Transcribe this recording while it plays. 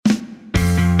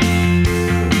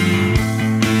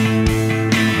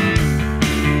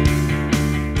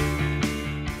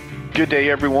Good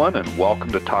day, everyone, and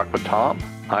welcome to Talk with Tom.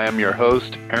 I am your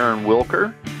host, Aaron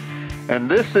Wilker, and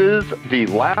this is the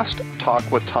last Talk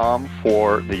with Tom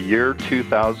for the year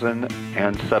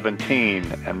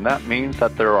 2017, and that means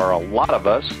that there are a lot of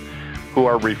us who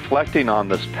are reflecting on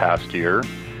this past year,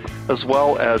 as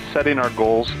well as setting our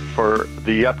goals for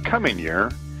the upcoming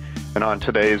year. And on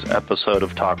today's episode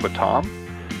of Talk with Tom,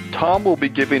 Tom will be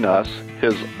giving us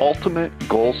his ultimate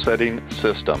goal-setting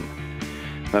system.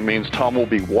 That means Tom will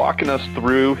be walking us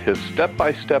through his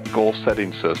step-by-step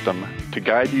goal-setting system to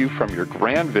guide you from your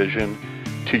grand vision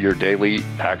to your daily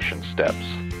action steps.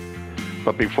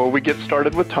 But before we get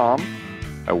started with Tom,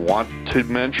 I want to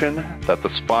mention that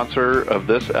the sponsor of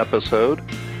this episode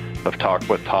of Talk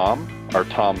with Tom are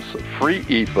Tom's free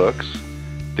ebooks,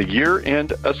 the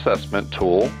Year-End Assessment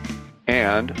Tool,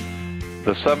 and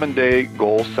the 7-Day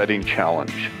Goal-Setting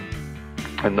Challenge.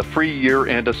 And the free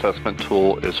year-end assessment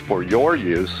tool is for your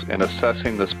use in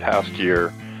assessing this past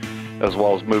year, as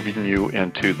well as moving you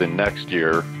into the next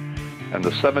year. And the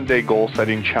 7-Day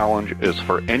Goal-Setting Challenge is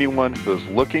for anyone who is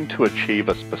looking to achieve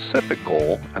a specific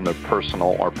goal in their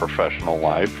personal or professional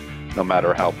life, no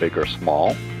matter how big or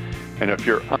small. And if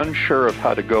you're unsure of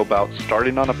how to go about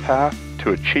starting on a path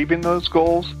to achieving those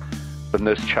goals, then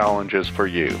this challenge is for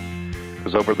you.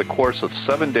 Because over the course of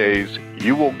 7 days,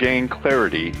 you will gain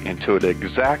clarity into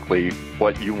exactly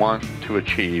what you want to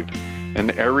achieve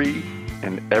in every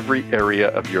area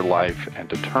of your life and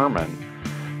determine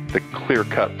the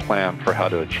clear-cut plan for how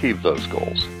to achieve those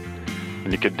goals.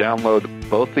 And you can download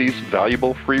both these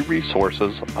valuable free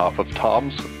resources off of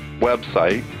Tom's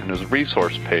website and his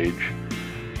resource page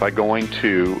by going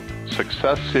to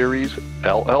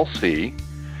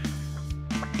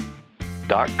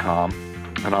successseriesllc.com.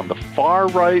 And on the far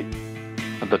right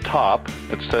at the top,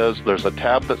 it says there's a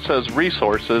tab that says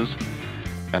Resources,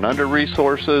 and under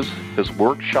Resources is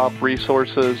Workshop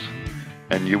Resources,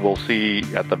 and you will see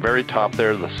at the very top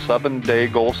there the 7-Day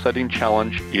Goal-Setting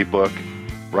Challenge ebook.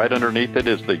 Right underneath it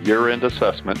is the Year-End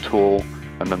Assessment Tool,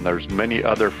 and then there's many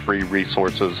other free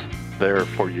resources there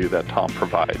for you that Tom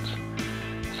provides.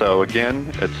 So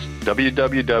again, it's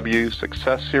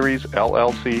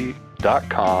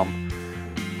www.successseriesllc.com.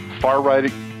 Far right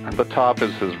at the top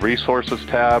is his Resources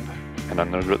tab, and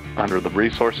under the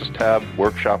Resources tab,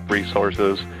 Workshop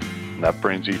Resources, and that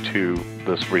brings you to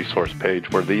this resource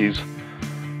page where these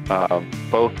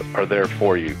both are there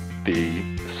for you, the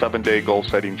 7-Day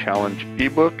Goal-Setting Challenge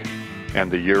ebook and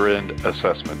the Year-End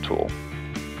Assessment Tool.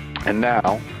 And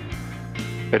now,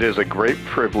 it is a great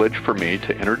privilege for me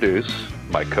to introduce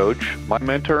my coach, my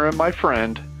mentor, and my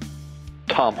friend,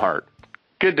 Tom Hart.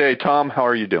 Good day, Tom. How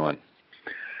are you doing?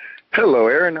 Hello,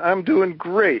 Aaron. I'm doing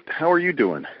great. How are you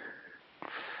doing?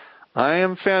 I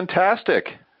am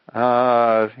fantastic.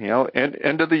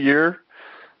 End of the year,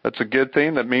 that's a good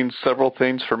thing. That means several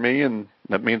things for me, and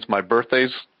that means my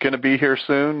birthday's going to be here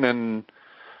soon, and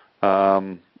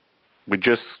we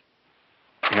just,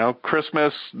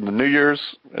 Christmas, the New Year's,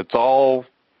 it's all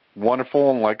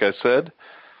wonderful, and like I said,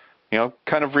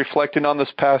 kind of reflecting on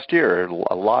this past year,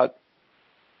 a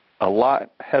lot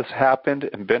has happened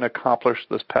and been accomplished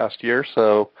this past year,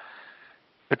 so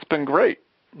it's been great.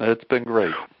 It's been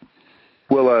great.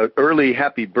 Well, early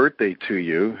happy birthday to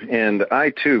you, and I,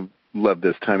 too, love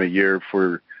this time of year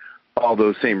for all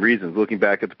those same reasons. Looking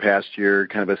back at the past year,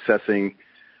 kind of assessing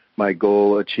my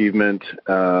goal achievement,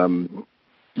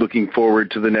 looking forward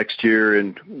to the next year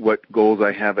and what goals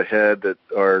I have ahead that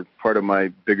are part of my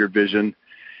bigger vision.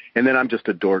 And then I'm just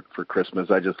a dork for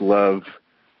Christmas. I just love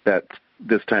that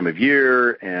this time of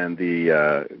year and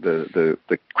the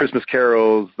Christmas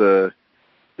carols, the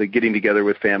getting together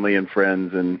with family and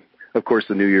friends, and of course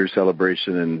the New Year's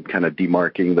celebration and kind of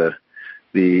demarking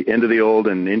the end of the old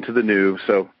and into the new.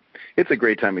 So it's a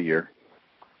great time of year.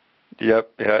 Yep.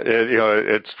 Yeah.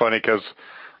 It's funny because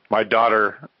my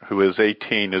daughter, who is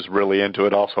 18, is really into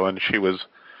it also, and she was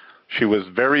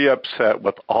very upset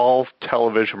with all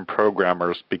television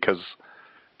programmers because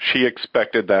she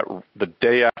expected that the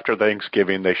day after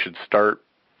Thanksgiving they should start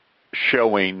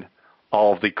showing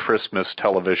all of the Christmas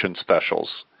television specials.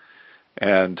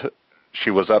 And she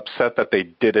was upset that they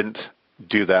didn't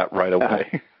do that right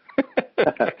away.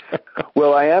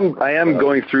 Well, I am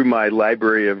going through my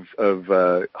library of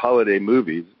holiday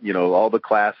movies, all the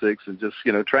classics, and just,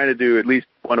 trying to do at least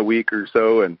one a week or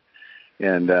so. And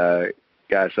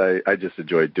gosh, I just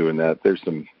enjoyed doing that. There's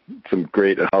some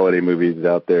great holiday movies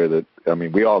out there that,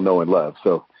 we all know and love.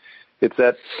 So it's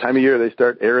that time of year they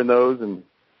start airing those, and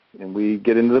we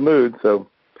get into the mood. So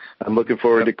I'm looking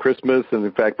forward to Christmas. And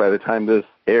in fact, by the time this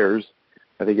airs,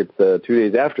 I think it's 2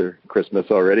 days after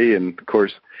Christmas already. And of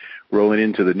course, rolling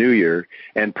into the new year.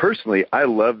 And personally, I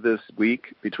love this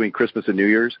week between Christmas and New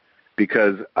Year's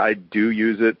because I do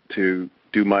use it to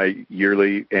do my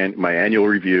yearly and my annual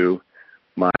review,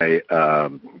 my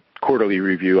quarterly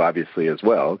review, obviously, as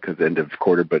well, because end of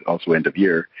quarter, but also end of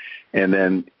year. And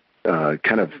then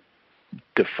kind of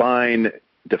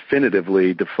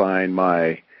definitively define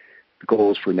my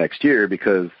goals for next year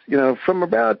because, from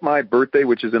about my birthday,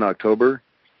 which is in October,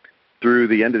 through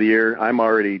the end of the year, I'm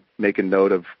already making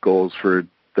note of goals for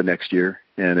the next year.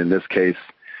 And in this case,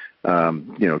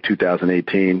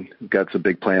 2018, got some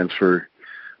big plans for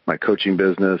my coaching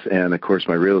business and, of course,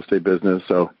 my real estate business.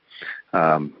 So,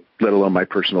 let alone my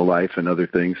personal life and other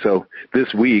things. So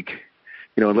this week,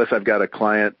 unless I've got a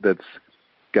client that's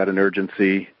got an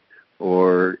urgency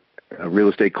or a real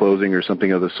estate closing or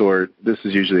something of the sort, this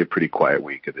is usually a pretty quiet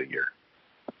week of the year.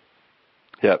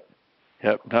 Yep.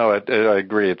 No, I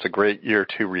agree. It's a great year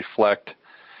to reflect.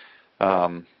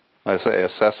 I say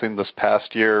assessing this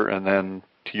past year, and then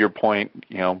to your point,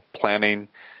 planning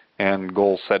and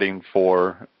goal setting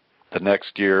for the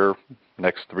next year,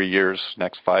 next 3 years,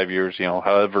 next 5 years.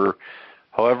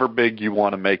 However big you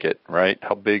want to make it, right?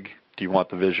 How big do you want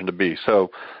the vision to be?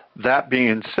 So, that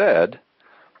being said,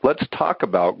 let's talk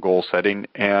about goal setting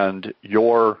and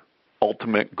your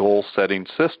ultimate goal setting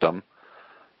system.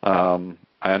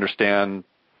 I understand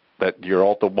that your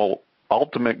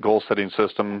ultimate goal setting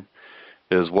system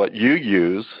is what you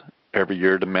use every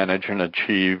year to manage and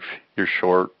achieve your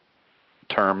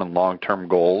short-term and long-term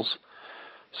goals.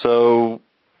 So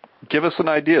give us an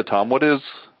idea, Tom. What is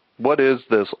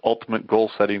this ultimate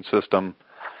goal setting system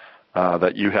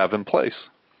that you have in place?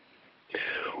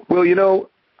 Well,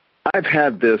 I've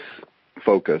had this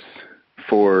focus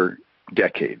for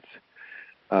decades.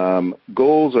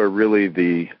 Goals are really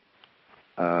the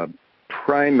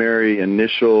primary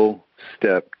initial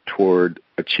step toward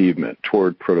achievement,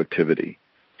 toward productivity.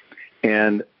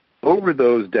 And over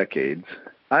those decades,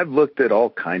 I've looked at all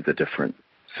kinds of different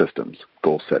systems,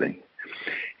 goal setting.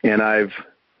 And I've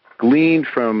gleaned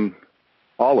from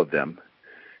all of them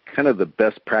kind of the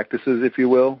best practices, if you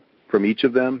will, from each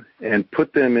of them and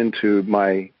put them into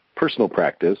my personal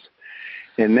practice.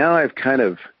 And now I've kind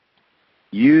of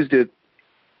used it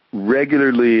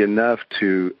regularly enough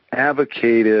to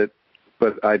advocate it,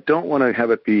 but I don't want to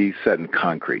have it be set in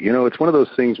concrete. It's one of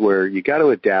those things where you got to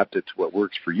adapt it to what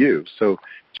works for you. So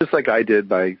just like I did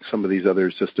by some of these other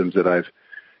systems that I've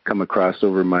come across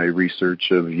over my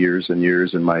research of years and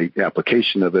years and my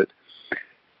application of it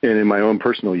and in my own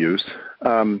personal use,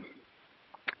 I'm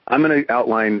going to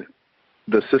outline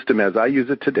the system as I use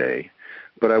it today,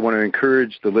 but I want to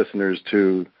encourage the listeners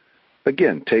to,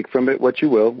 again, take from it what you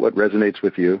will, what resonates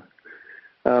with you.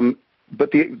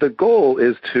 But the goal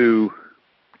is to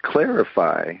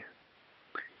clarify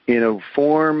in a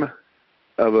form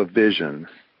of a vision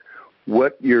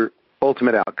what your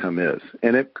ultimate outcome is.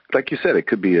 And it, like you said, it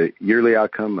could be a yearly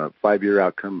outcome, a 5-year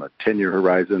outcome, a 10-year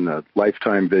horizon, a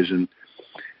lifetime vision.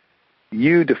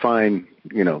 You define,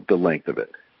 the length of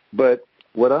it. But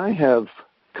what I have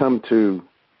come to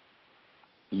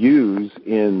use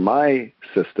in my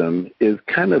system is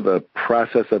kind of a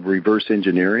process of reverse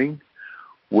engineering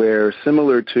where,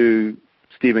 similar to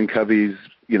Stephen Covey's,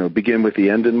 begin with the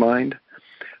end in mind,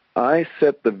 I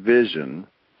set the vision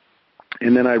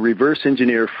and then I reverse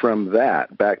engineer from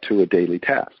that back to a daily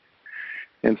task.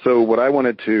 And so what I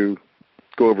wanted to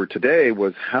go over today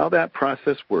was how that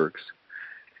process works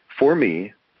for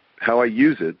me, how I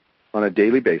use it on a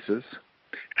daily basis,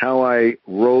 how I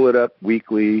roll it up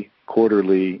weekly,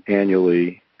 quarterly,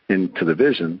 annually into the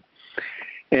vision,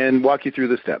 and walk you through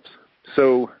the steps.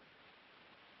 So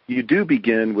you do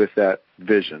begin with that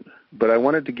vision, but I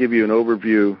wanted to give you an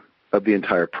overview of the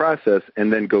entire process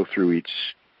and then go through each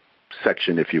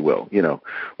section, if you will.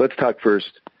 Let's talk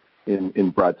first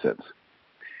in broad sense.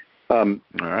 All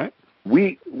right.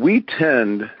 We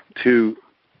tend to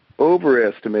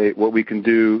overestimate what we can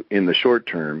do in the short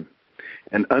term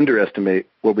and underestimate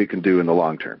what we can do in the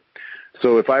long term.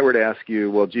 So if I were to ask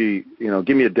you, well, gee,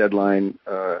 give me a deadline,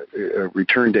 a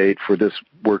return date for this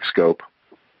work scope,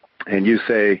 and you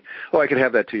say, I could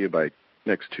have that to you by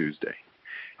next Tuesday,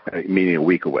 meaning a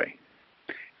week away.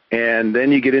 And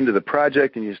then you get into the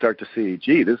project and you start to see,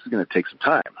 gee, this is going to take some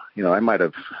time. I might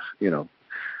have,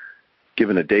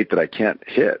 given a date that I can't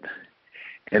hit.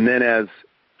 And then as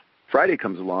Friday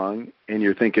comes along and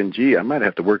you're thinking, gee, I might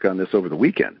have to work on this over the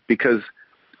weekend, because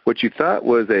what you thought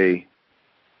was a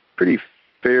pretty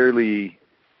fairly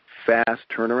fast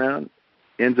turnaround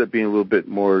ends up being a little bit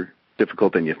more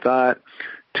difficult than you thought.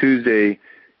 Tuesday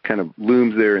kind of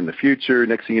looms there in the future.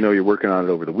 Next thing you know, you're working on it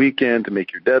over the weekend to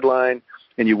make your deadline,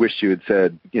 and you wish you had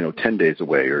said, 10 days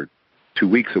away or 2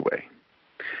 weeks away.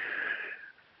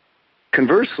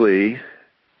 Conversely,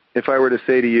 if I were to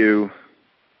say to you,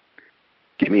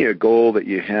 give me a goal that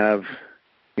you have,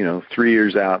 3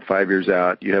 years out, 5 years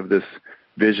out, you have this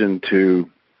vision to,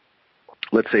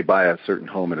 let's say, buy a certain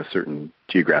home in a certain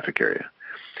geographic area.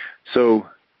 So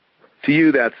to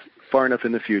you, that's far enough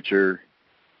in the future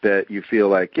that you feel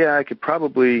like, yeah, I could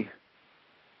probably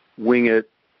wing it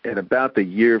at about the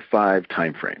year 5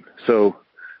 time frame. So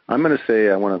I'm going to say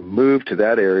I want to move to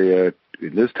that area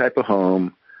in this type of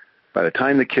home by the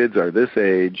time the kids are this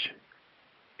age,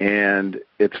 and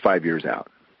it's 5 years out.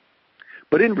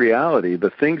 But in reality, the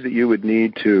things that you would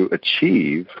need to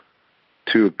achieve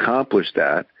to accomplish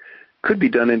that could be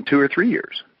done in 2 or 3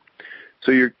 years.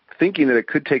 So you're thinking that it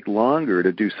could take longer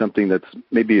to do something that's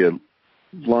maybe a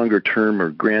longer term or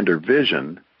grander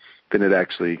vision than it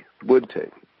actually would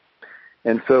take.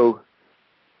 And so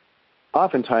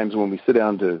oftentimes when we sit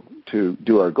down to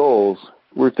do our goals,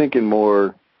 we're thinking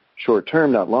more short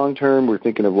term, not long term. We're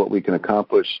thinking of what we can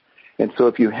accomplish. And so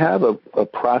if you have a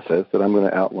process that I'm going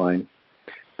to outline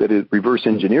that it reverse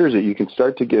engineers it, you can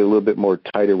start to get a little bit more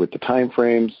tighter with the time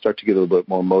frames, start to get a little bit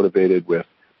more motivated with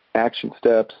action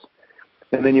steps.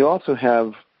 And then you also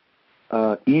have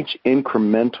each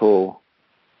incremental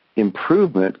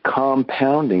improvement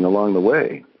compounding along the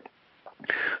way.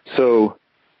 So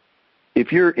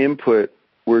if your input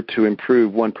were to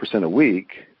improve 1% a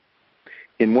week,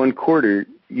 in 1 quarter,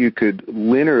 you could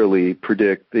linearly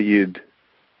predict that you'd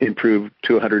improve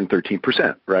to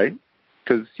 113%, right?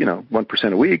 Because,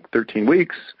 1% a week, 13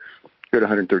 weeks, you're at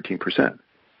 113%.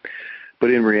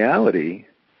 But in reality,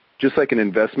 just like an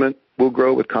investment will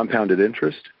grow with compounded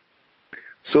interest,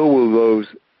 so will those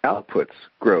outputs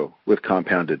grow with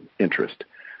compounded interest.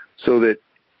 So that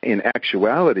in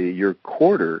actuality, your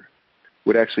quarter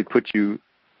would actually put you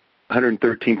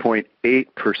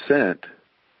 113.8%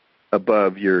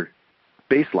 above your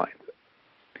baseline.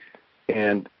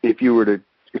 And if you were to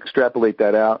extrapolate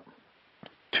that out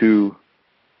to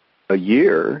a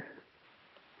year,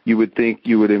 you would think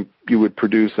you would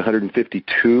produce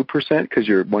 152% because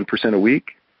you're 1% a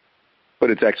week,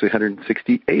 but it's actually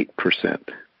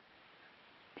 168%.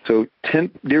 So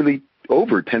nearly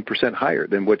over 10% higher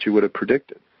than what you would have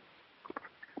predicted.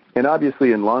 And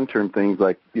obviously in long-term things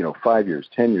like, 5 years,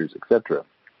 10 years, etc.,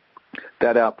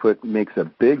 that output makes a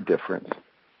big difference.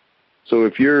 So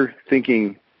if you're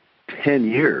thinking 10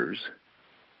 years,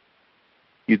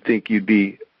 you'd think you'd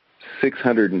be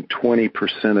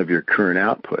 620% of your current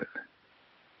output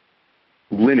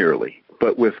linearly.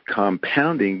 But with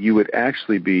compounding, you would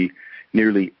actually be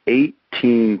nearly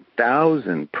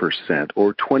 18,000%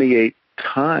 or 28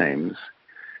 times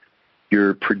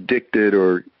your predicted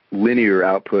or linear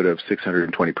output of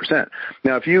 620%.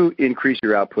 Now, if you increase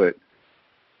your output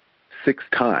 6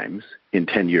 times in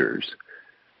 10 years,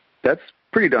 that's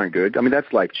pretty darn good. I mean,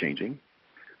 that's life-changing.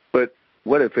 But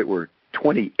what if it were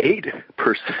 28%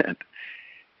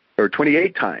 or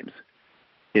 28 times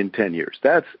in 10 years?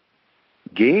 That's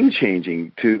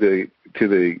game-changing to the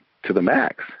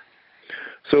max.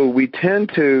 So we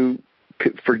tend to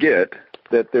forget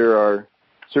that there are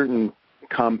certain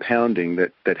compounding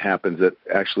that happens that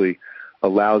actually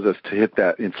allows us to hit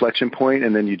that inflection point,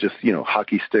 and then you just,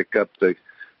 hockey stick up the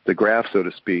graph, so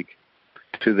to speak,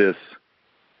 to this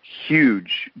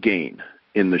huge gain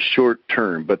in the short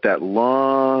term. But that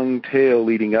long tail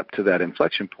leading up to that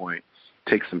inflection point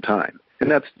takes some time,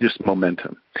 and that's just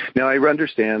momentum. Now, I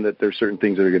understand that there's certain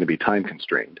things that are going to be time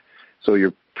constrained. So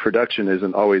your production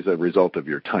isn't always a result of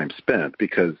your time spent,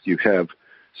 because you have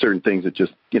certain things that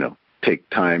just, take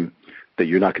time that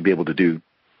you're not going to be able to do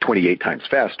 28 times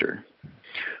faster.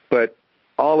 But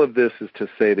all of this is to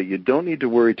say that you don't need to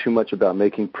worry too much about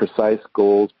making precise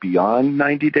goals beyond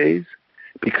 90 days,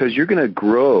 because you're going to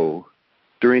grow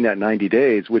during that 90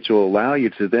 days, which will allow you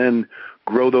to then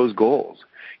grow those goals.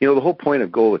 The whole point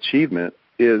of goal achievement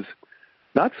is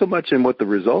not so much in what the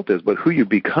result is, but who you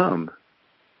become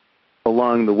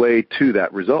along the way to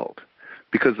that result.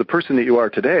 Because the person that you are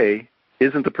today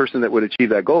isn't the person that would achieve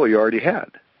that goal you already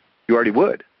had. You already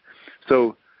would.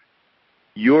 So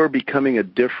you're becoming a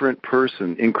different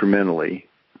person incrementally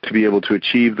to be able to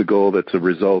achieve the goal that's a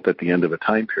result at the end of a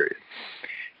time period.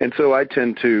 And so I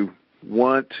tend to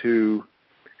want to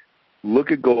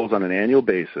look at goals on an annual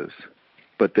basis,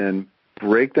 but then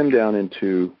break them down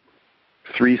into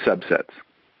 3 subsets.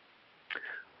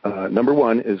 Number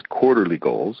 1 is quarterly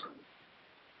goals.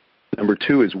 Number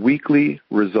 2 is weekly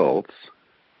results.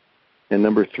 And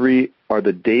number 3 are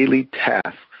the daily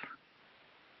tasks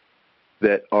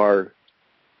that are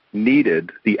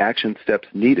needed, the action steps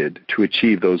needed to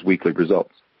achieve those weekly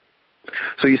results.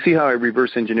 So you see how I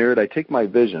reverse engineer it? I take my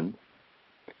vision,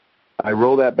 I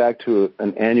roll that back to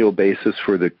an annual basis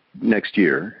for the next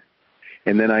year,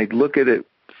 and then I look at it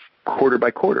quarter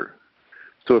by quarter.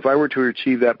 So if I were to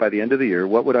achieve that by the end of the year,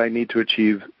 what would I need to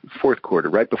achieve fourth quarter,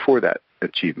 right before that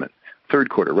achievement? Third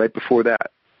quarter, right before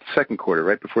that? Second quarter,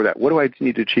 right before that? What do I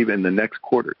need to achieve in the next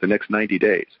quarter, the next 90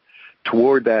 days,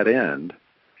 toward that end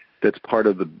that's part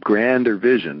of the grander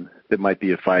vision that might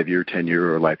be a 5-year,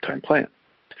 10-year, or a lifetime plan?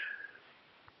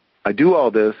 I do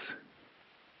all this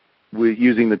with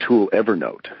using the tool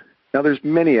Evernote. Now, there's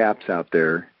many apps out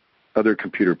there, other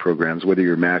computer programs, whether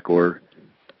you're Mac or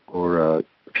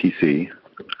PC,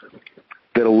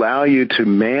 that allow you to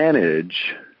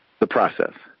manage the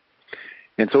process.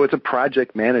 And so it's a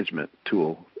project management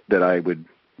tool that I would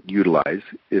utilize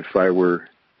if I were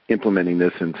implementing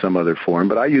this in some other form.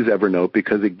 But I use Evernote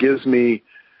because it gives me,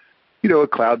 a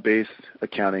cloud-based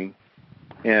accounting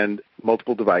and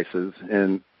multiple devices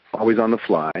and always on the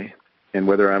fly. And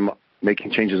whether I'm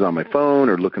making changes on my phone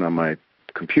or looking on my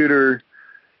computer,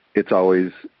 it's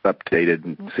always updated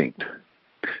and synced.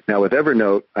 Now with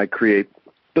Evernote, I create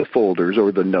the folders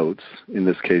or the notes. In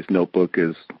this case, notebook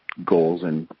is goals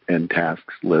and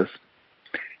tasks list.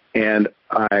 And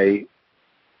I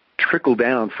trickle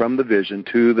down from the vision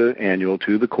to the annual,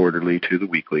 to the quarterly, to the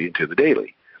weekly, and to the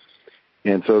daily.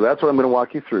 And so that's what I'm going to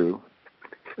walk you through.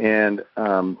 And,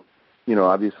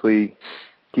 obviously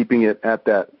keeping it at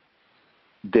that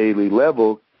daily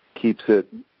level keeps it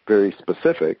very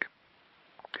specific.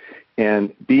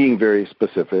 And being very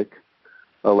specific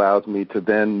allows me to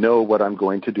then know what I'm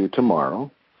going to do tomorrow.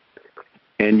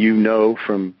 And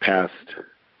from past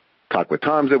Talk with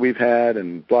Toms that we've had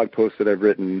and blog posts that I've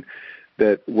written,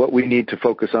 that what we need to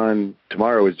focus on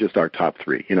tomorrow is just our top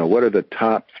 3. What are the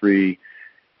top 3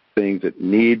 things that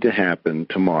need to happen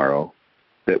tomorrow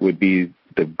that would be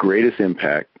the greatest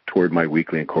impact toward my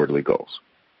weekly and quarterly goals?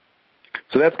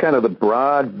 So that's kind of the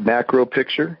broad macro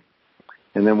picture,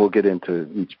 and then we'll get into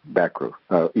each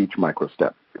micro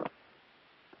step.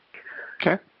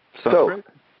 Okay. Great.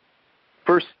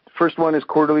 First one is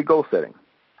quarterly goal setting.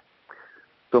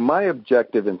 So my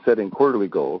objective in setting quarterly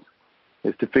goals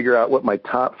is to figure out what my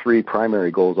top 3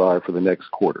 primary goals are for the next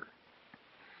quarter.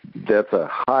 That's a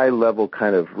high-level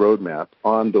kind of roadmap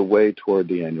on the way toward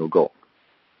the annual goal.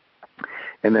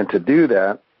 And then to do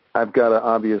that, I've got to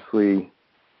obviously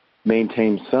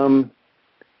maintain some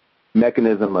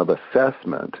mechanism of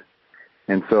assessment.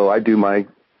 And so I do my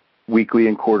weekly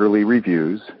and quarterly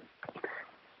reviews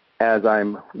as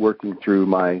I'm working through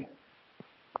my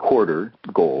quarter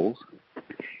goals.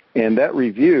 And that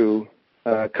review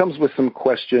comes with some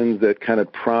questions that kind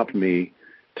of prompt me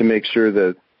to make sure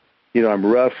that, I'm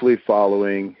roughly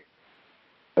following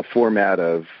a format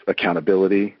of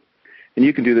accountability. And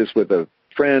you can do this with a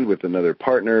friend, with another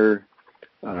partner,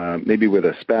 maybe with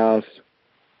a spouse,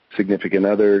 significant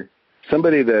other,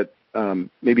 somebody that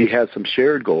maybe has some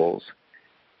shared goals,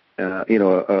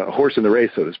 a horse in the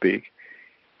race, so to speak.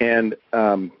 And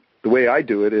the way I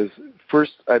do it is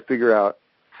first I figure out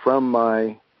from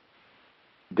my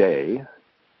day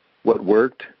what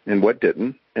worked and what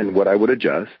didn't and what I would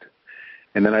adjust.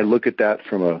 And then I look at that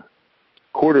from a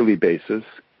quarterly basis.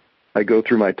 I go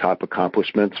through my top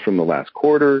accomplishments from the last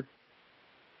quarter.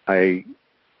 I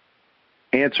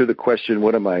answer the question,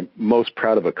 what am I most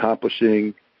proud of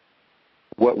accomplishing?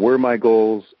 What were my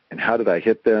goals and how did I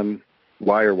hit them?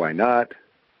 Why or why not?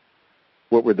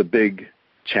 What were the big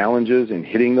challenges in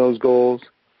hitting those goals?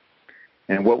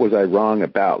 And what was I wrong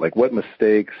about? Like what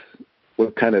mistakes,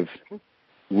 what kind of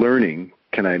learning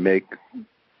can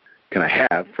I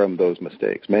have from those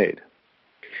mistakes made?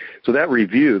 So that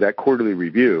review, that quarterly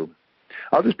review,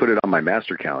 I'll just put it on my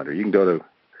master calendar. You can go to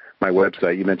my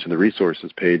website. You mentioned the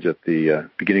resources page at the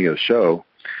beginning of the show.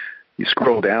 You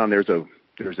scroll down, there's a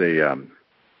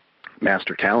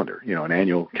master calendar, an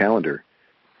annual calendar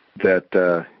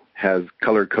that has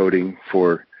color coding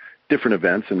for different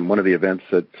events. And one of the events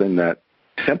that's in that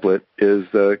template is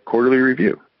the quarterly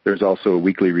review. There's also a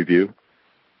weekly review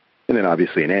and then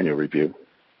obviously an annual review.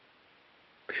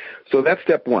 So that's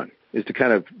step 1, is to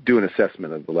kind of do an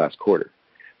assessment of the last quarter.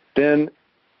 Then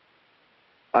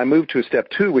I move to step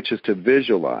 2, which is to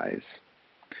visualize.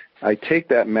 I take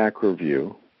that macro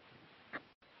view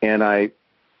and I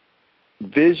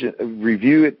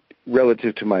review it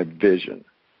relative to my vision.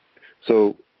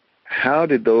 So how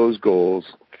did those goals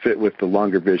fit with the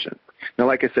longer vision? Now,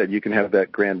 like I said, you can have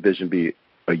that grand vision be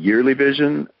a yearly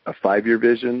vision, a 5-year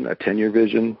vision, a 10-year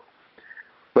vision.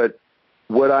 But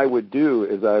what I would do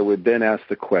is I would then ask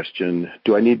the question,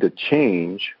 do I need to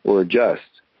change or adjust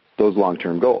those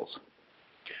long-term goals?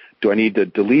 Do I need to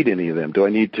delete any of them? Do I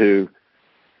need to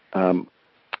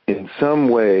in some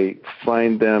way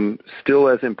find them still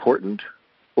as important,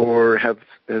 or has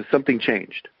something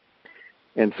changed?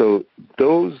 And so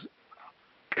those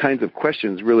kinds of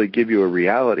questions really give you a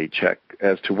reality check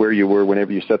as to where you were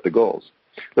whenever you set the goals.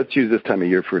 Let's use this time of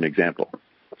year for an example.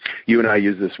 You and I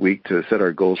use this week to set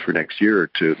our goals for next year, or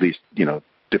to at least,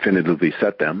 definitively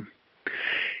set them.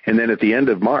 And then at the end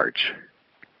of March,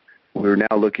 we're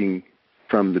now looking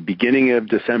from the beginning of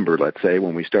December, let's say,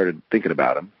 when we started thinking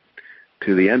about them,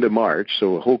 to the end of March.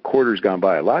 So a whole quarter's gone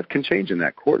by. A lot can change in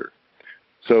that quarter.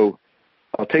 So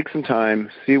I'll take some time,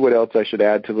 see what else I should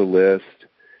add to the list.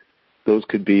 Those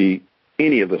could be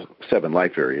any of the 7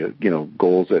 life areas,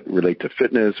 goals that relate to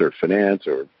fitness or finance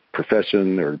or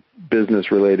profession or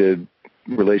business-related,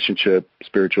 relationship,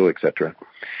 spiritual, etc.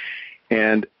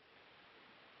 And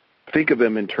think of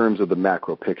them in terms of the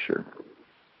macro picture.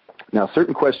 Now,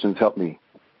 certain questions help me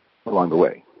along the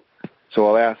way. So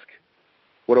I'll ask,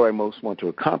 what do I most want to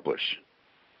accomplish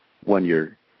 1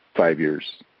 year, 5 years,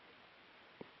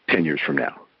 10 years from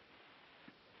now?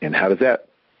 And how does that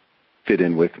fit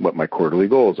in with what my quarterly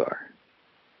goals are?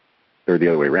 Or the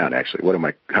other way around, actually.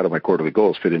 How do my quarterly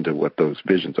goals fit into what those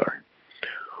visions are?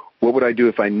 What would I do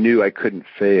if I knew I couldn't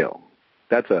fail?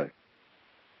 That's a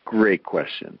great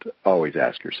question to always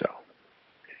ask yourself.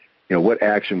 What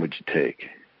action would you take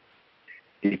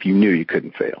if you knew you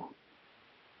couldn't fail?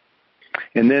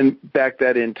 And then back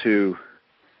that into,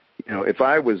 if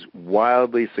I was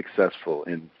wildly successful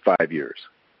in 5 years,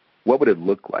 what would it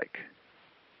look like?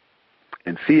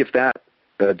 And see if that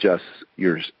adjusts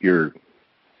your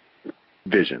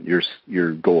vision,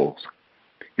 your goals,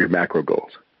 your macro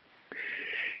goals.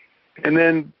 And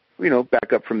then,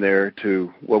 back up from there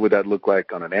to what would that look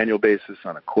like on an annual basis,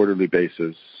 on a quarterly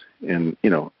basis, and,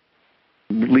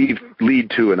 lead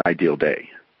to an ideal day.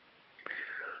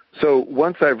 So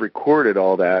once I've recorded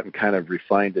all that and kind of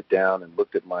refined it down and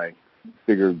looked at my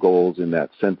bigger goals in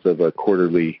that sense of a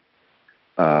quarterly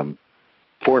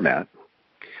format,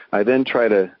 I then try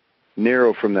to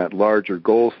narrow from that larger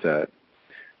goal set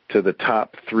to the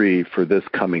top 3 for this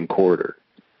coming quarter.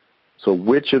 So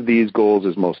which of these goals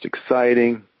is most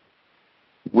exciting?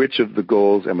 Which of the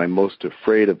goals am I most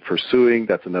afraid of pursuing?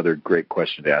 That's another great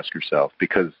question to ask yourself,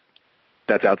 because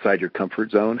that's outside your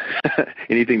comfort zone.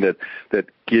 Anything that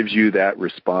gives you that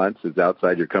response is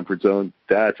outside your comfort zone.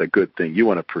 That's a good thing. You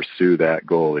want to pursue that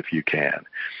goal if you can.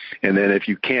 And then if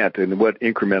you can't, then what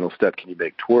incremental step can you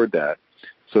make toward that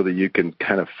so that you can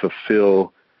kind of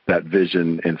fulfill that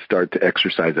vision and start to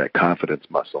exercise that confidence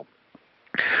muscle?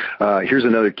 Here's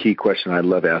another key question I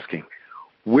love asking.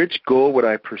 Which goal would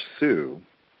I pursue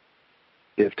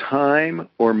if time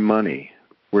or money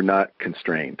were not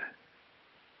constrained?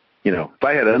 If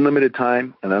I had unlimited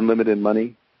time and unlimited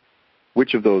money,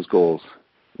 which of those goals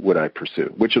would I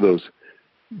pursue? Which of those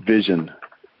vision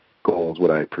goals would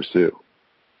I pursue?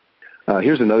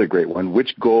 Here's another great one.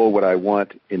 Which goal would I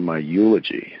want in my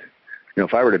eulogy?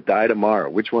 If I were to die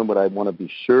tomorrow, which one would I want to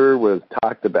be sure was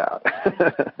talked about?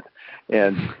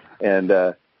 and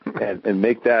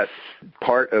make that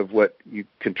part of what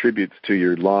contributes to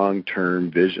your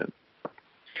long-term vision.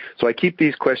 So I keep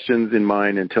these questions in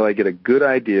mind until I get a good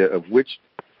idea of which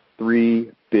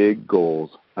 3 big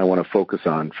goals I want to focus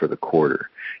on for the quarter.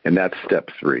 And that's step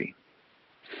 3.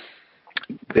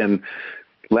 Then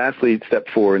lastly, step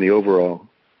 4 in the overall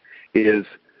is,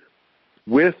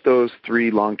 with those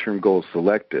 3 long-term goals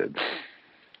selected,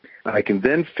 I can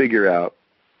then figure out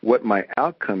what my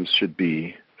outcomes should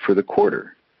be for the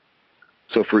quarter.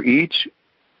 So for each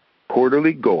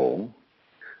quarterly goal,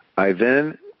 I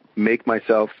then make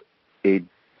myself a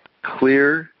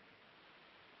clear,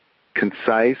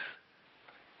 concise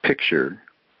picture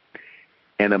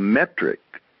and a metric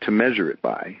to measure it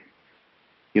by,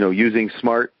 using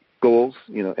SMART goals,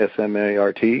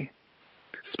 SMART,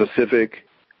 specific,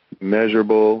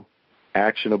 measurable,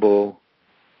 actionable,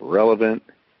 relevant,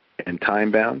 and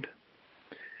time-bound.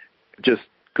 Just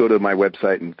go to my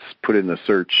website and put in the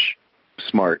search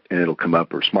SMART, and it'll come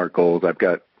up, or SMART goals. I've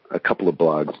got a couple of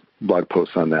blog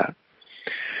posts on that.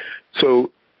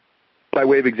 So by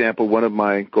way of example, one of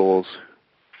my goals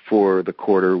for the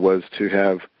quarter was to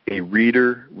have a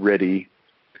reader-ready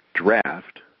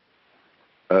draft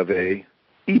of a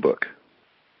ebook.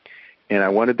 And I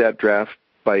wanted that draft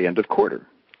by end of quarter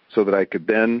so that I could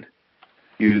then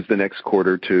use the next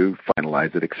quarter to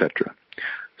finalize it, etc.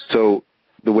 So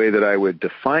the way that I would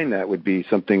define that would be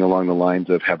something along the lines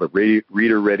of have a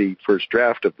reader-ready first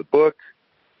draft of the book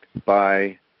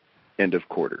by end of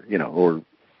quarter, or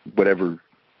whatever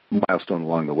milestone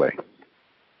along the way.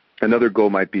 Another goal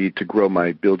might be to grow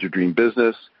my Build Your Dream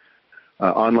Business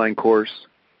online course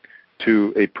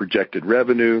to a projected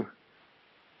revenue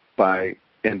by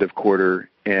end of quarter,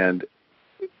 and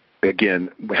again,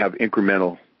 have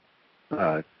incremental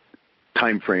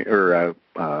time frame or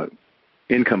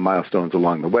income milestones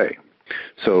along the way.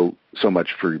 So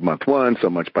much for month one, so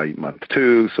much by month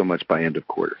two, so much by end of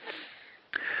quarter.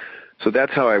 So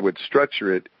that's how I would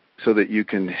structure it, so that you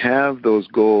can have those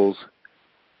goals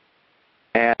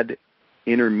add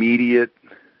intermediate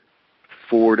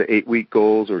 4 to 8 week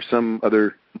goals or some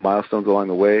other milestones along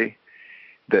the way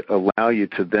that allow you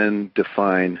to then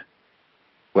define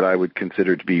what I would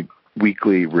consider to be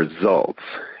weekly results.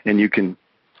 And you can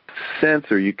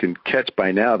sense, or you can catch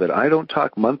by now, that I don't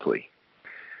talk monthly.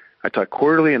 I talk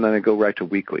quarterly, and then I go right to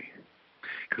weekly,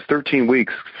 because 13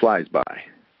 weeks flies by.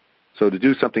 So to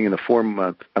do something in a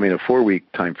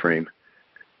 4-week time frame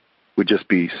would just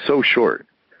be so short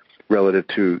relative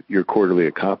to your quarterly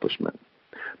accomplishment.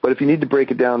 But if you need to break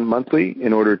it down monthly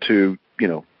in order to,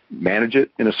 manage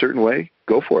it in a certain way,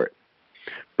 go for it.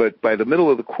 But by the middle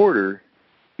of the quarter,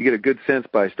 you get a good sense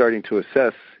by starting to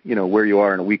assess, where you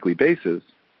are on a weekly basis,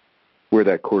 where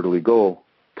that quarterly goal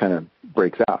kind of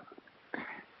breaks out.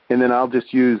 And then I'll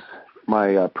just use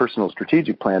my personal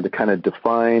strategic plan to kind of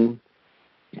define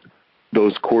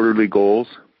those quarterly goals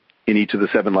in each of the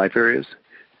 7 life areas: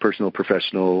 personal,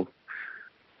 professional,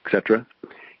 etc.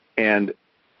 And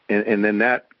then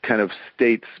that kind of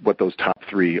states what those top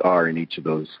 3 are in each of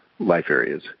those life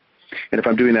areas. And if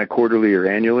I'm doing that quarterly or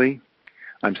annually,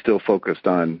 I'm still focused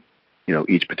on,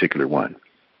 each particular one.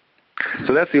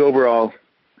 So that's the overall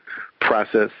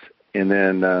process. And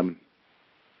then,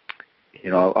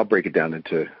 I'll break it down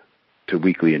into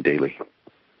weekly and daily.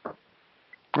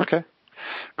 Okay,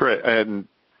 great. And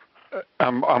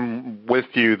I'm with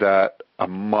you that a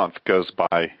month goes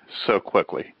by so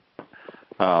quickly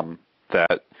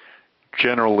that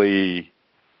generally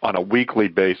on a weekly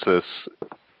basis,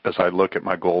 as I look at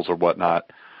my goals or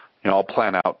whatnot, I'll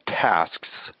plan out tasks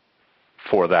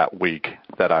for that week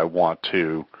that I want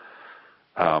to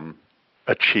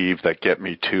achieve that get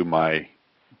me to my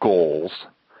goals.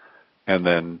 And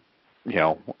then,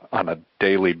 on a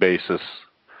daily basis,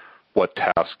 what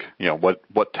task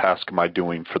am I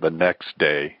doing for the next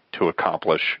day to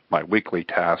accomplish my weekly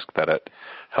task that it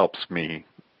helps me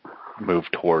move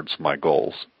towards my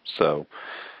goals. So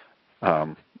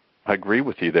I agree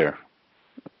with you there.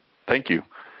 Thank you.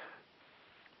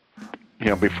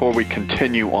 Before we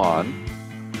continue on,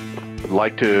 I'd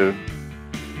like to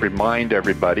remind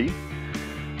everybody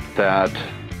that,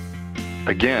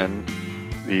 again,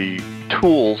 the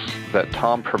tools that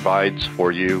Tom provides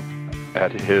for you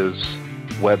at his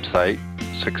website,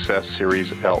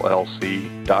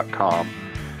 successseriesllc.com,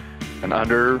 and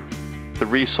under the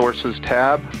resources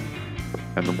tab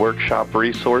and the workshop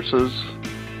resources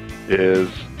is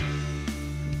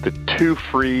the 2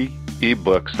 free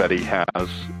ebooks that he has,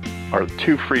 are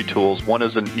 2 free tools. One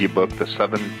is an ebook, the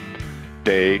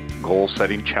 7-Day Goal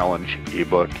Setting Challenge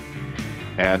ebook,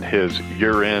 and his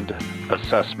year-end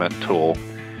assessment tool.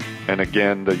 And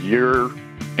again, the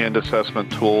year-end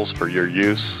assessment tools for your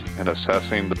use in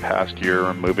assessing the past year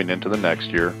and moving into the next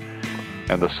year.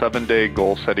 And the 7-Day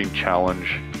Goal Setting Challenge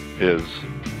is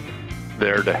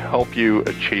there to help you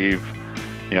achieve,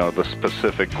 the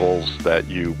specific goals that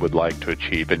you would like to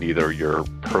achieve in either your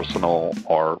personal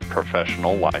or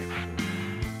professional life.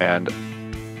 And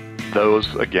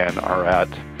those, again, are at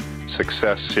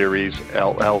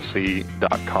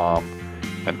successseriesllc.com,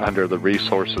 and under the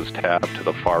resources tab to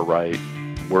the far right,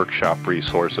 workshop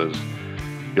resources,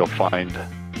 you'll find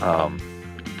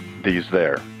these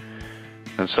there.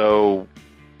 And so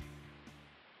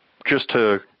just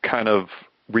to kind of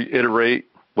reiterate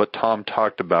what Tom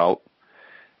talked about,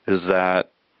 is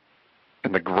that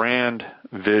in the grand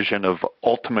vision of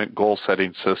ultimate goal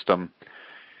setting system,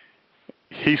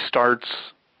 he starts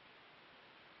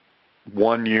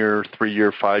 1 year, 3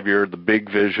 year, 5 year, the big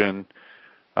vision,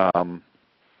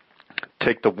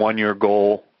 take the 1 year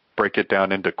goal, break it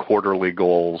down into quarterly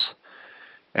goals,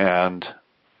 and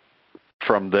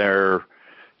from there,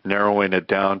 narrowing it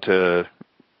down to,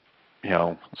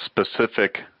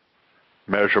 specific,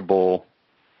 measurable,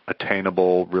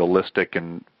 attainable, realistic,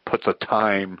 and puts a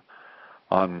time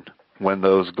on when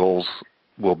those goals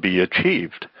will be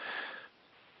achieved.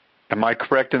 Am I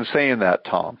correct in saying that,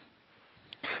 Tom?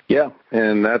 Yeah,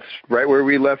 and that's right where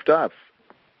we left off.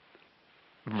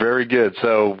 Very good.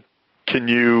 So can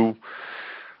you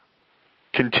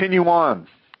continue on?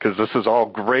 Because this is all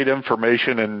great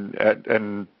information,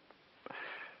 and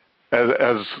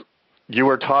as you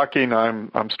were talking,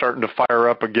 I'm starting to fire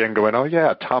up again, going, oh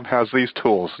yeah, Tom has these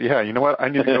tools. Yeah, you know what? I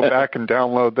need to go back and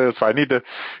download this. I need to,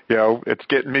 it's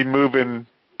getting me moving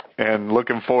and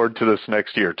looking forward to this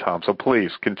next year, Tom. So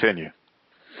please continue.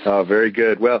 Oh, very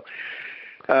good. Well,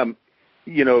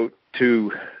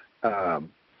 to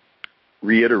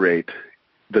reiterate,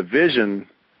 the vision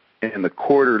and the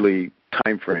quarterly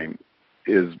time frame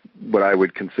is what I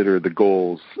would consider the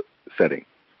goals setting.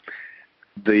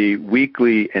 The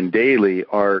weekly and daily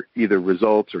are either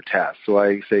results or tasks. So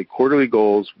I say quarterly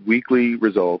goals, weekly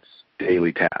results,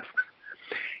 daily tasks.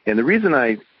 And the reason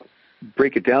I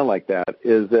break it down like that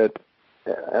is that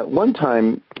at one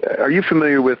time, are you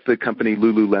familiar with the company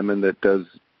Lululemon that does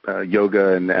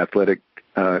yoga and athletic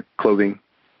clothing?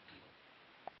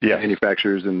 Yes.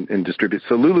 Manufactures and distributes.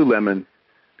 So Lululemon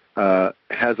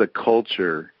has a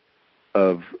culture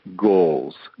of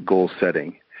goal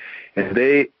setting. And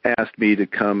they asked me to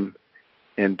come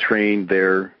and train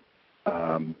their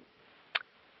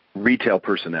retail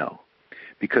personnel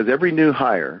because every new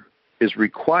hire is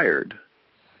required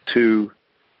to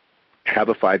have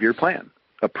a 5-year plan,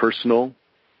 a personal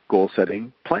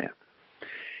goal-setting plan.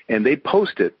 And they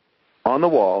post it on the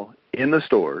wall in the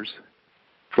stores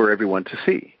for everyone to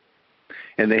see.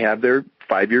 And they have their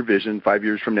 5-year vision, 5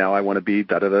 years from now I want to be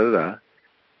da-da-da-da-da.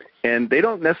 And they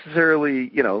don't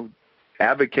necessarily,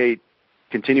 advocate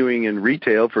continuing in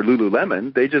retail for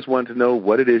Lululemon. They just want to know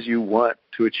what it is you want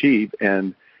to achieve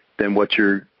and then what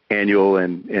your annual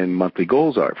and monthly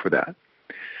goals are for that.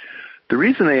 The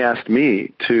reason they asked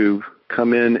me to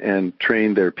come in and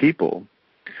train their people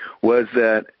was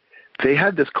that they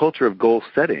had this culture of goal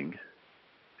setting,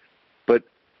 but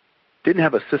didn't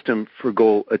have a system for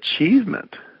goal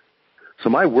achievement. So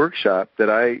my workshop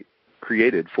that I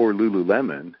created for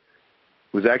Lululemon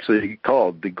was actually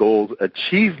called the Goals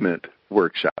Achievement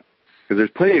Workshop, because there's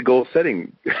plenty of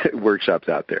goal-setting workshops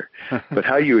out there, but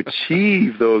how you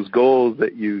achieve those goals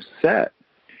that you set.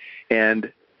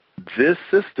 And this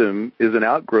system is an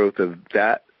outgrowth of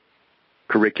that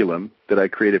curriculum that I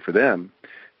created for them.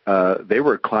 They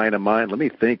were a client of mine. Let me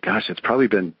think. Gosh, it's probably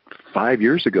been 5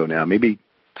 years ago now, maybe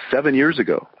 7 years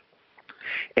ago.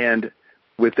 And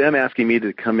with them asking me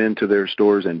to come into their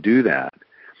stores and do that,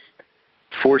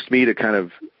 forced me to kind of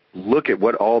look at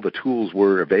what all the tools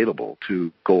were available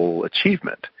to goal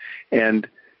achievement. And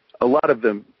a lot of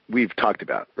them we've talked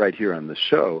about right here on the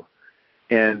show.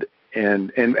 And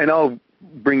I'll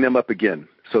bring them up again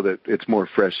so that it's more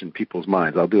fresh in people's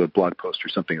minds. I'll do a blog post or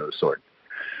something of the sort.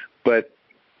 But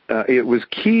it was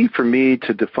key for me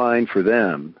to define for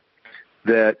them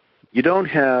that you don't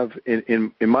have,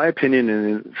 in my opinion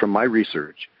and from my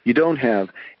research, you don't have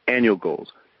annual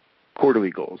goals,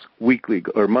 quarterly goals, weekly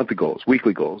or monthly goals,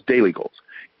 weekly goals, daily goals.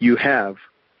 You have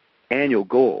annual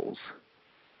goals,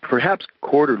 perhaps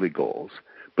quarterly goals,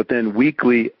 but then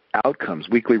weekly outcomes,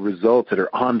 weekly results that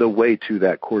are on the way to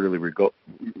that quarterly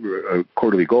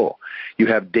goal. You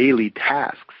have daily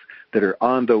tasks that are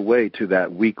on the way to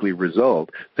that weekly result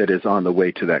that is on the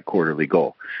way to that quarterly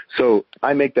goal. So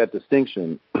I make that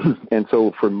distinction. And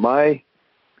so for my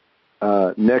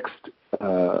next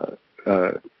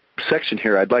section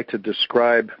here, I'd like to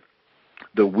describe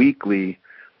the weekly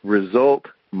result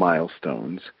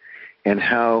milestones and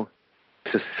how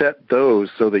to set those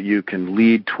so that you can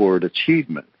lead toward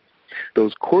achievement.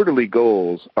 Those quarterly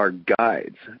goals are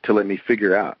guides to let me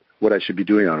figure out what I should be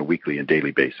doing on a weekly and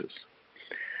daily basis.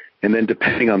 And then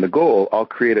depending on the goal, I'll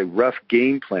create a rough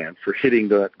game plan for hitting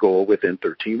that goal within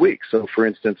 13 weeks. So for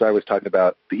instance, I was talking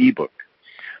about the ebook.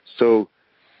 So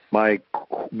my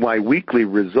weekly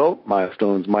result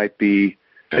milestones might be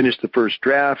finish the first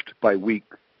draft by week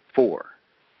 4,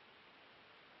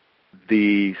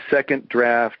 the second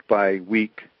draft by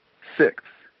week 6,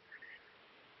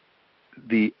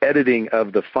 the editing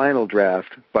of the final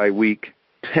draft by week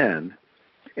 10,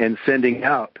 and sending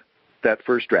out that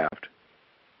first draft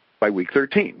by week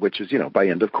 13, which is, by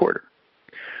end of quarter.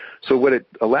 So what it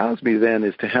allows me then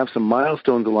is to have some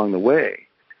milestones along the way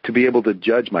to be able to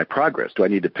judge my progress. Do I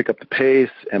need to pick up the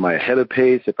pace? Am I ahead of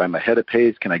pace? If I'm ahead of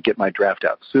pace, can I get my draft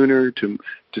out sooner to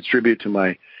distribute to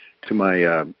my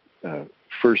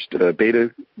first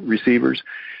beta receivers?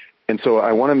 And so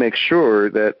I want to make sure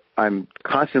that I'm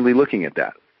constantly looking at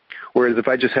that. Whereas if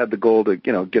I just had the goal to,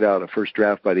 get out a first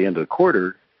draft by the end of the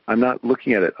quarter, I'm not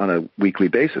looking at it on a weekly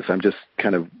basis. I'm just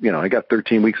kind of, I got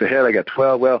 13 weeks ahead. I got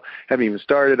 12. Well, haven't even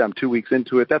started. I'm 2 weeks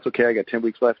into it. That's okay. I got 10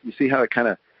 weeks left. You see how it kind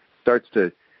of starts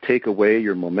to take away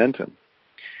your momentum.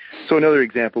 So another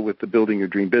example with the Building Your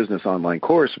Dream Business online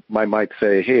course, I might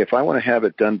say, hey, if I want to have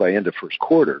it done by end of first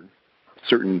quarter,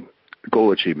 certain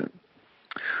goal achievement.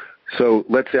 So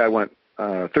let's say I want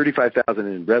 $35,000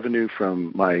 in revenue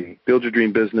from my Build Your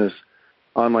Dream Business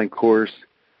online course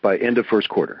by end of first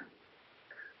quarter.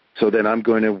 So then I'm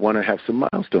going to want to have some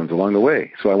milestones along the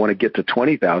way. So I want to get to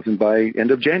 $20,000 by end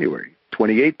of January.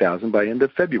 28,000 by end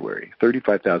of February,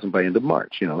 35,000 by end of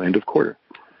March, end of quarter.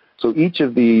 So each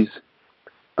of these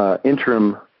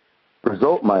interim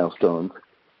result milestones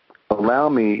allow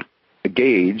me a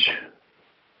gauge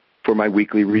for my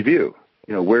weekly review.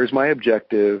 Where's my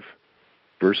objective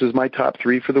versus my top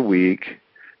 3 for the week,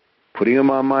 putting them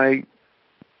on my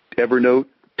Evernote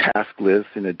task list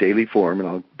in a daily form, and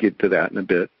I'll get to that in a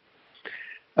bit.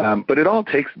 But it all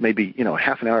takes maybe,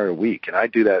 half an hour a week, and I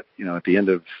do that, at the end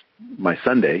of my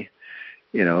Sunday.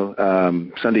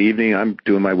 Sunday evening, I'm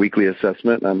doing my weekly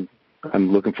assessment, and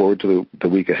I'm looking forward to the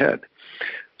week ahead.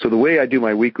 So the way I do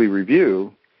my weekly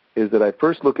review is that I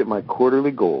first look at my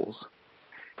quarterly goals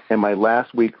and my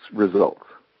last week's results,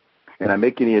 and I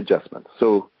make any adjustments.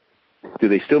 So do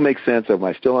they still make sense? Am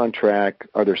I still on track?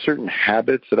 Are there certain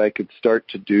habits that I could start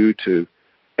to do to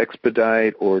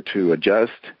expedite or to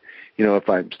adjust? If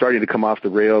I'm starting to come off the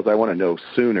rails, I want to know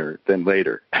sooner than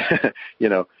later.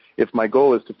 If my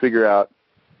goal is to figure out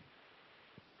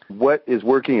what is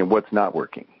working and what's not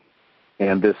working.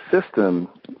 And this system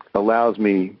allows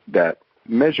me that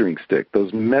measuring stick,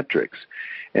 those metrics.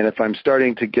 And if I'm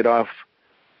starting to get off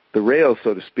the rails,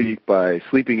 so to speak, by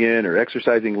sleeping in or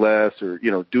exercising less or,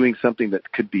 doing something that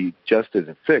could be adjusted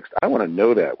and fixed, I want to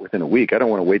know that within a week. I don't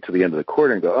want to wait till the end of the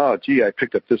quarter and go, oh, gee, I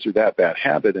picked up this or that bad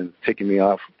habit and it's taking me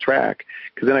off track,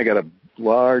 because then I got a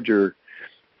larger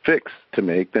fix to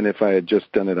make than if I had just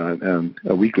done it on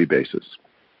a weekly basis.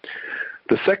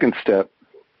 The second step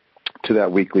to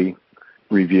that weekly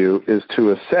review is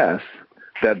to assess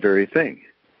that very thing.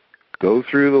 Go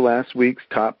through the last week's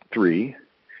top 3,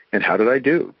 and how did I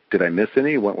do? Did I miss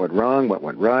any? What went wrong? What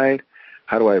went right?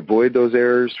 How do I avoid those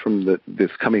errors from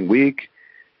this coming week?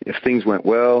 If things went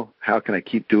well, how can I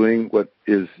keep doing what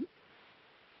is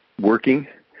working?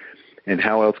 And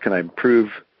how else can I improve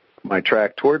my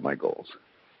track toward my goals?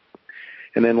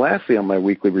 And then lastly, on my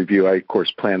weekly review, I, of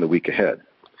course, plan the week ahead.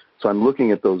 So I'm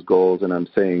looking at those goals and I'm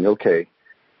saying, okay,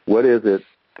 what is it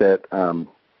that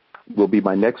will be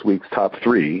my next week's top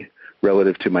 3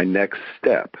 relative to my next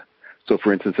step? So,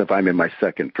 for instance, if I'm in my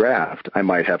second draft, I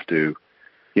might have to,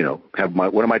 have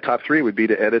one of my top 3 would be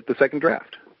to edit the second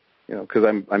draft, because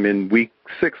I'm in week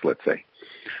 6, let's say.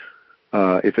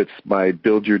 If it's my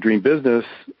Build Your Dream Business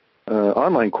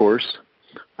online course,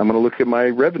 I'm going to look at my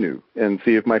revenue and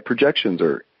see if my projections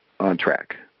are on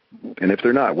track. And if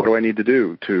they're not, what do I need to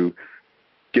do to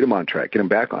get them on track, get them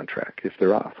back on track if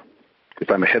they're off?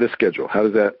 If I'm ahead of schedule, how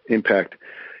does that impact,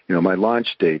 my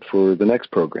launch date for the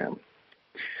next program?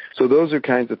 So those are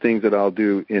kinds of things that I'll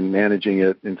do in managing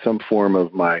it in some form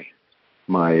of my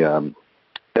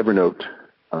Evernote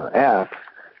app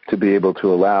to be able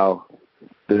to allow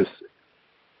this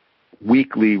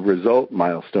weekly result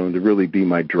milestone to really be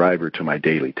my driver to my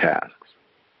daily tasks.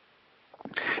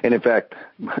 And in fact,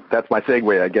 that's my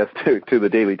segue, I guess, to the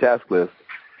daily task list.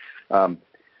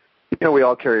 We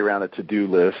all carry around a to-do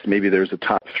list. Maybe there's a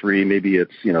top 3. Maybe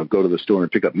it's, go to the store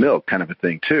and pick up milk kind of a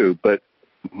thing too. But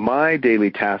my daily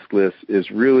task list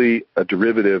is really a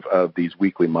derivative of these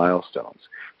weekly milestones.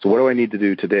 So what do I need to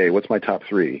do today? What's my top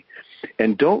 3?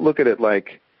 And don't look at it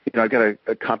like, I've got to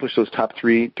accomplish those top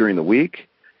 3 during the week.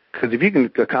 Because if you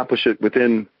can accomplish it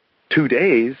within 2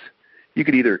 days, you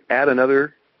could either add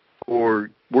another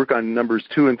or work on numbers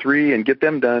 2 and 3 and get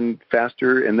them done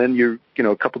faster, and then you're,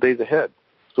 a couple days ahead.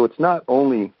 So it's not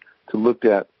only to look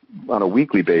at on a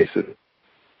weekly basis,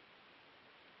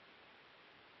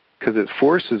 because it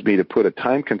forces me to put a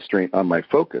time constraint on my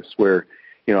focus where,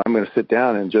 I'm going to sit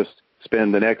down and just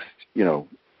spend the next,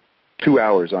 2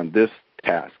 hours on this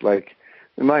task. Like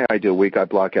in my ideal week, I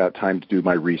block out time to do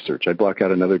my research. I block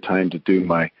out another time to do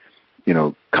my,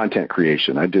 content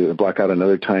creation. I block out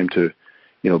another time to,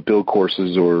 build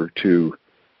courses or to,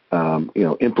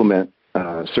 implement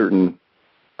certain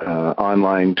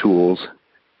online tools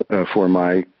for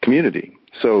my community.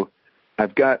 So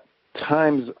I've got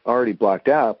times already blocked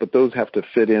out, but those have to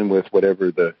fit in with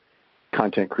whatever the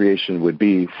content creation would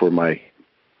be for my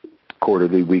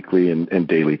quarterly, weekly, and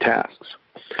daily tasks.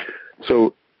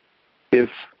 So if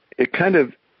it kind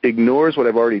of ignores what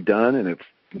I've already done and it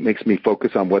makes me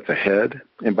focus on what's ahead,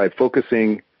 and by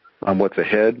focusing on what's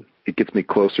ahead, it gets me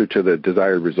closer to the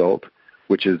desired result,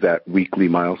 which is that weekly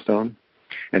milestone.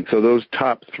 And so those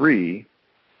top 3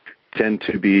 tend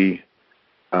to be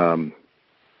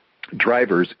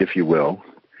drivers, if you will,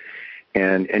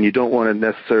 and you don't want to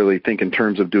necessarily think in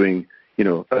terms of doing,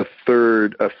 a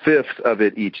third, a fifth of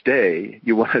it each day.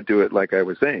 You want to do it like I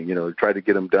was saying, try to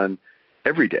get them done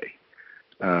every day.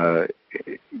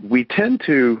 We tend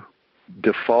to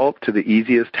default to the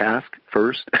easiest task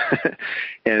first,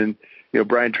 and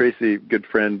Brian Tracy, good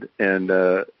friend and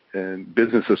and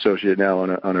business associate now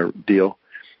on a deal,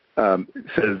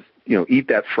 says, eat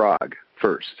that frog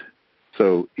first.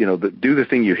 So, do the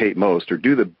thing you hate most, or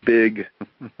do the big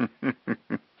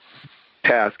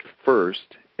task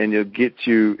first, and it'll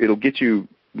get you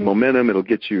momentum, it'll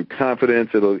get you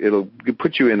confidence, it'll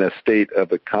put you in a state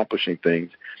of accomplishing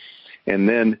things. And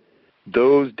then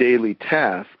those daily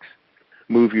tasks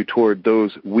move you toward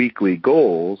those weekly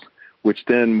goals, which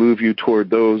then move you toward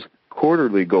those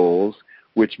quarterly goals,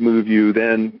 which move you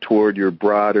then toward your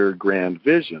broader grand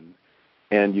vision.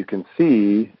 And you can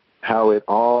see how it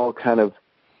all kind of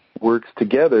works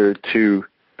together to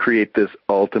create this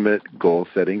ultimate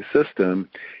goal-setting system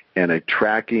and a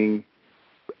tracking,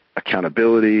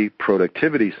 accountability,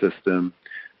 productivity system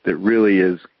that really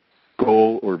is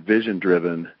goal or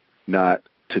vision-driven, not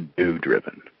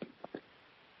to-do-driven.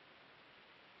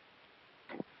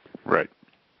 Right.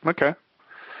 Okay.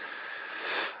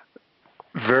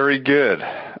 Very good.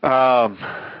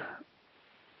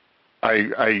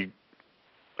 I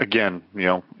again,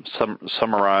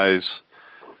 summarize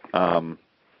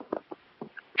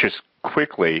just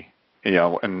quickly,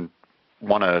 and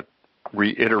want to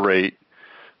reiterate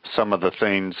some of the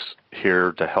things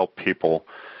here to help people,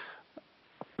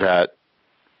 that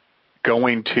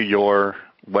going to your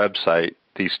website,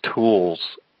 these tools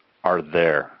are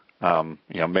there.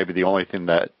 Maybe the only thing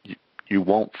that you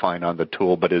won't find on the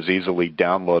tool but is easily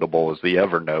downloadable is the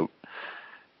Evernote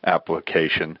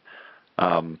application.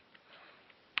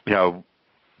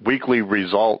 Weekly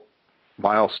result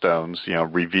milestones,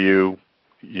 review,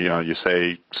 you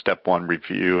say step one,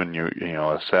 review, and you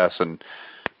assess. And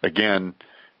again,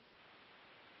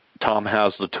 Tom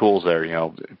has the tools there,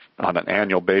 on an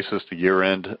annual basis, the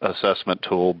year-end assessment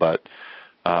tool, but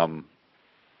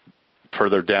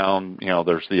further down,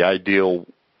 there's the ideal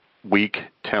week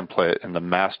template and the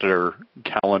master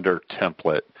calendar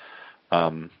template.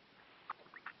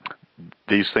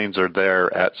 These things are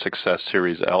there at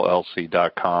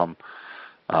SuccessSeriesLLC.com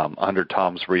under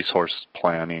Tom's resource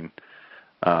planning.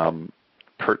 Planning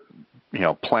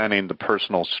the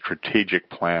personal strategic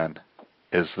plan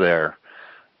is there.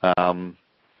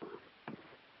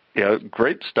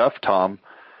 Great stuff, Tom.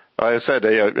 Like I said,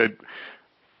 it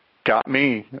got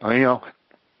me,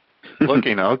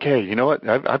 looking. Okay, you know what?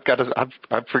 I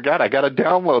forgot. I got to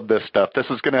download this stuff. This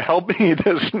is going to help me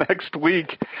this next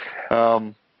week.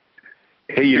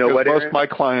 Hey, you know what, most Aaron? of my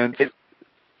clients. It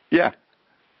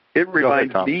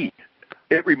reminds me.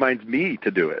 It reminds me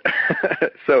to do it.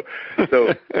 So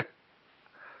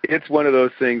it's one of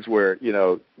those things where,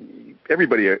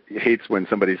 everybody hates when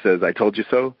somebody says, "I told you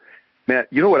so." Matt,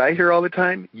 you know what I hear all the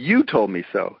time? You told me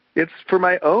so. It's for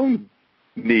my own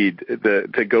need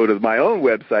to go to my own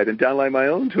website and download my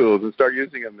own tools and start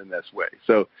using them in this way.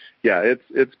 So, yeah,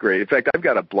 it's great. In fact, I've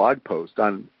got a blog post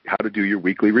on how to do your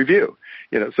weekly review.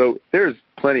 So there's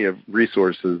plenty of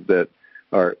resources that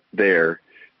are there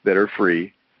that are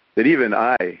free that even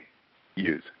I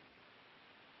use.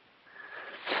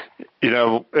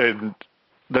 And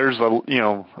there's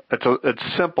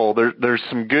it's simple. There's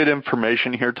some good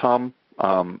information here, Tom.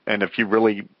 And if you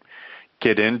really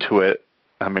get into it,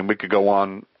 we could go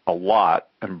on a lot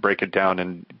and break it down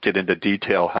and get into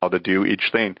detail how to do each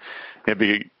thing. It'd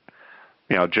be,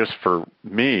 just for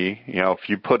me, if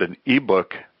you put an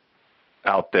ebook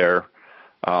out there,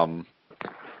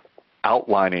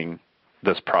 outlining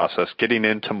this process, getting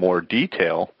into more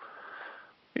detail,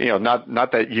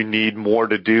 not that you need more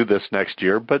to do this next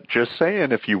year, but just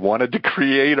saying, if you wanted to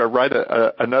create or write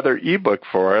another ebook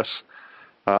for us,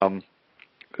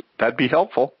 that'd be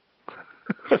helpful.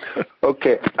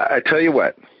 Okay, I tell you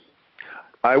what,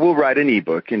 I will write an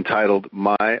ebook entitled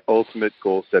My Ultimate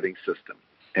Goal Setting System,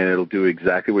 and it'll do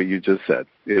exactly what you just said.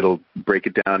 It'll break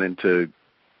it down into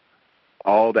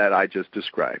all that I just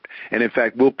described. And in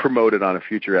fact, we'll promote it on a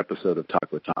future episode of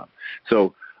Talk with Tom.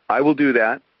 So I will do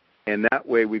that, and that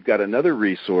way we've got another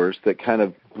resource that kind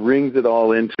of brings it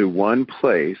all into one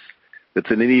place. That's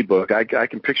in an ebook. I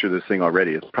can picture this thing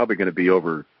already. It's probably going to be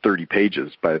over 30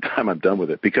 pages by the time I'm done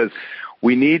with it, because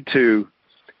we need to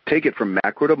take it from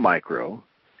macro to micro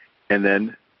and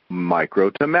then micro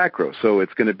to macro. So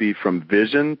it's going to be from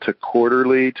vision to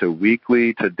quarterly to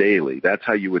weekly to daily. That's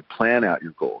how you would plan out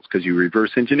your goals, because you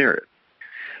reverse engineer it.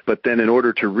 But then in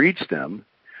order to reach them,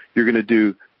 you're going to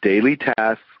do daily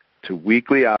tasks to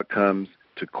weekly outcomes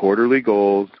to quarterly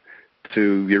goals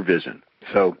to your vision.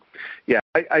 So, yeah,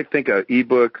 I think an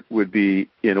ebook would be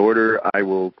in order. I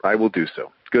will do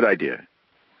so. Good idea.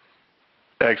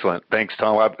 Excellent. Thanks,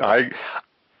 Tom.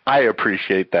 I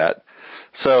appreciate that.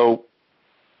 So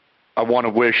I want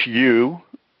to wish you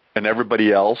and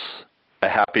everybody else a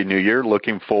Happy New Year.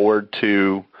 Looking forward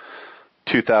to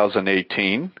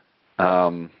 2018.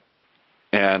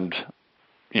 And,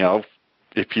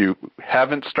 if you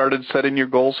haven't started setting your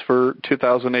goals for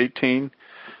 2018,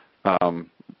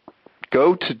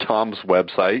 go to Tom's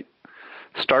website.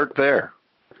 Start there.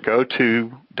 Go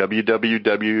to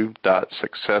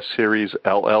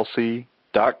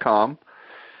www.successseriesllc.com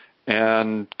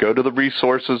and go to the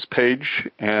resources page,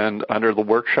 and under the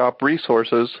workshop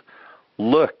resources,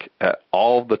 look at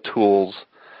all the tools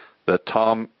that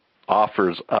Tom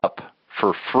offers up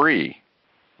for free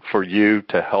for you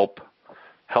to help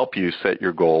you set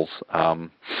your goals. And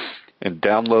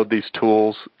download these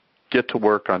tools, get to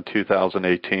work on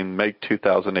 2018, make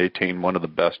 2018 one of the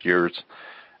best years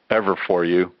ever for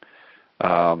you.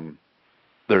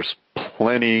 There's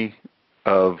plenty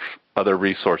of other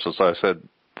resources. I said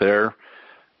there,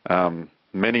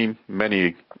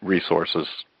 many resources.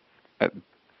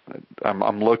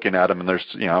 I'm looking at them, and there's,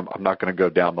 I'm not going to go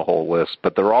down the whole list,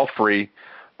 but they're all free.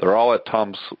 They're all at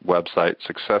Tom's website,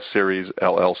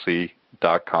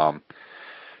 successseriesllc.com.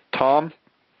 Tom,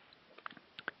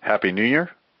 Happy New Year.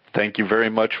 Thank you very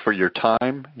much for your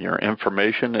time, your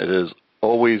information. It is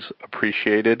always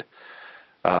appreciated.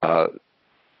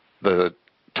 The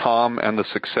Tom and the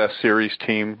Success Series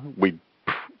team, we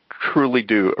truly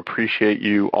do appreciate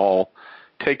you all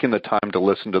taking the time to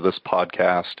listen to this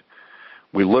podcast.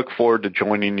 We look forward to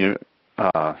joining you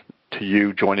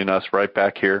joining us right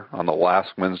back here on the last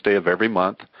Wednesday of every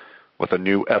month with a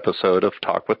new episode of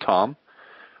Talk with Tom.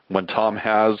 When Tom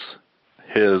has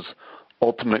his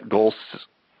ultimate goal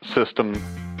system,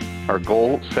 our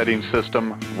goal-setting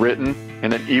system, written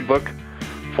in an ebook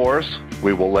for us,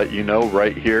 we will let you know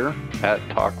right here at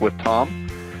Talk with Tom.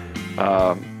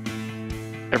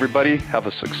 Everybody, have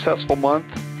a successful month.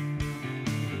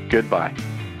 Goodbye.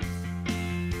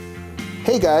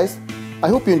 Hey guys, I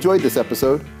hope you enjoyed this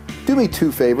episode. Do me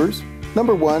 2 favors.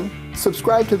 Number 1,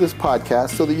 subscribe to this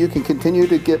podcast so that you can continue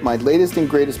to get my latest and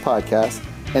greatest podcasts.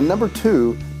 And number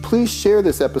 2, please share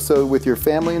this episode with your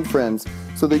family and friends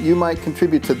so that you might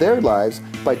contribute to their lives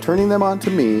by turning them on to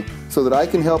me so that I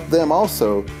can help them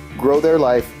also grow their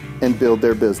life and build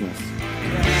their business.